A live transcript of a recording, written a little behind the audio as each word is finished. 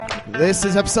This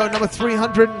is episode number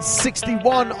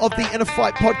 361 of the Inner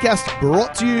Fight podcast,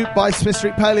 brought to you by Smith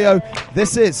Street Paleo.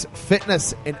 This is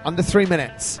Fitness in Under 3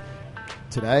 Minutes.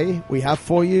 Today, we have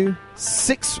for you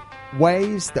 6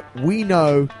 ways that we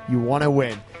know you want to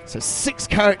win. So 6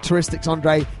 characteristics,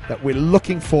 Andre, that we're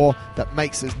looking for that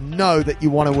makes us know that you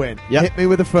want to win. Yep. Hit me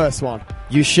with the first one.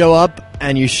 You show up,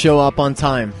 and you show up on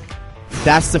time.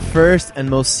 That's the first and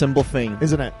most simple thing.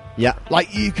 Isn't it? Yeah.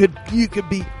 Like, you could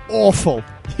be awful.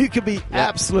 You could be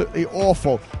absolutely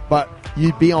awful, but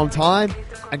you'd be on time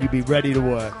and you'd be ready to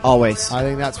work. Always. I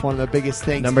think that's one of the biggest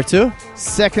things. Number 2?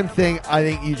 Second thing, I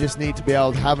think you just need to be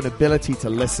able to have an ability to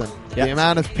listen. Yep. The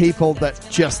amount of people that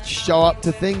just show up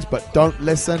to things but don't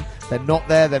listen, they're not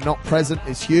there, they're not present,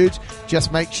 is huge.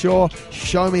 Just make sure,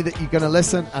 show me that you're going to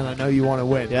listen, and I know you want to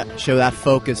win. Yeah, show that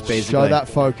focus, basically. Show that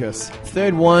focus.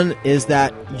 Third one is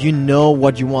that you know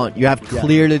what you want. You have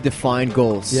clearly defined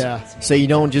goals. Yeah. So you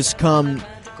don't just come...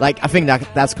 Like, I think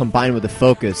that's combined with the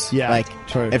focus. Yeah, like,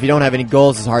 true. If you don't have any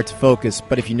goals, it's hard to focus.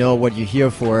 But if you know what you're here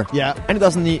for, and it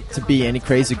doesn't need to be any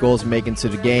crazy goals making to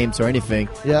the games or anything.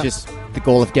 Yeah. Just the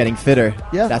goal of getting fitter.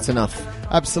 Yeah. That's enough.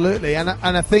 Absolutely. And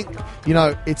I think, you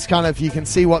know, it's kind of, you can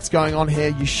see what's going on here.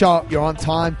 You show up, you're on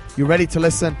time, you're ready to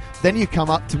listen. Then you come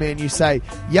up to me and you say,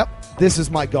 yep, this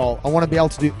is my goal. I want to be able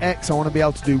to do X. I want to be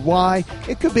able to do Y.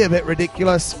 It could be a bit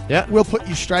ridiculous. Yeah. We'll put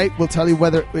you straight. We'll tell you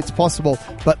whether it's possible.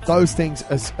 But those things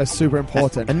are super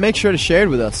important. And make sure to share it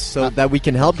with us so that we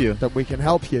can help you. That we can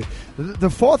help you. The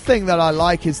fourth thing that I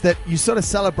like is that you sort of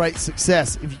celebrate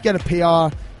success. If you get a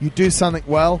PR, you do something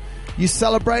well, you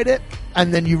celebrate it,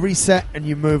 and then you reset and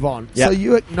you move on. Yep. So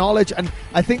you acknowledge, and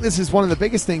I think this is one of the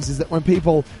biggest things, is that when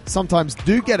people sometimes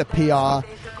do get a PR,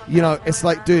 you know, it's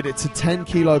like, dude, it's a 10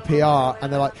 kilo PR,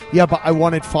 and they're like, yeah, but I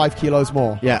wanted 5 kilos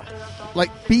more. Yeah. Like,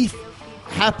 be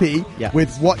happy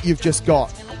with what you've just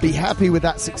got. Be happy with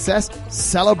that success.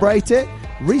 Celebrate it.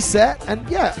 Reset. And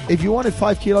if you wanted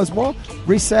 5 kilos more,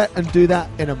 reset and do that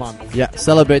in a month. Yeah.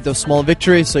 Celebrate those small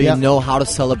victories so you know how to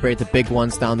celebrate the big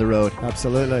ones down the road.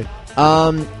 Absolutely.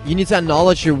 You need to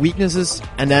acknowledge your weaknesses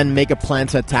and then make a plan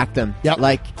to attack them. Yep.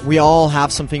 Like, we all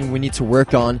have something we need to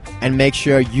work on, and make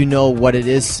sure you know what it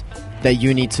is that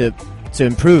you need to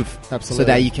improve. Absolutely. So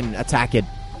that you can attack it.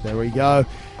 There we go.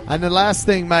 And the last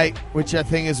thing, mate, which I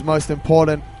think is most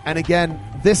important, and again,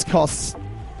 this costs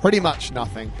pretty much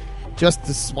nothing. Just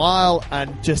to smile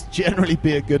and just generally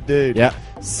be a good dude. Yeah.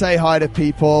 Say hi to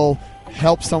people,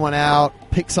 help someone out,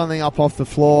 pick something up off the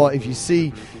floor. If you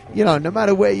see, you know, no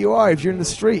matter where you are, if you're in the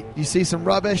street, you see some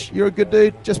rubbish, you're a good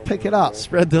dude, just pick it up.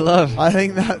 Spread the love. I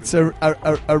think that's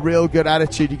a real good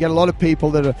attitude. You get a lot of people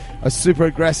that are super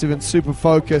aggressive and super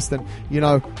focused, and, you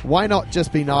know, why not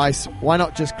just be nice? Why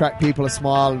not just crack people a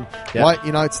smile? And why,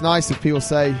 you know, it's nice if people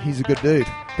say he's a good dude.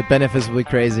 The benefits will be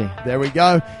crazy. There we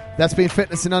go. That's been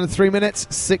Fitness in Under 3 Minutes.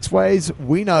 6 ways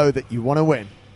we know that you want to win.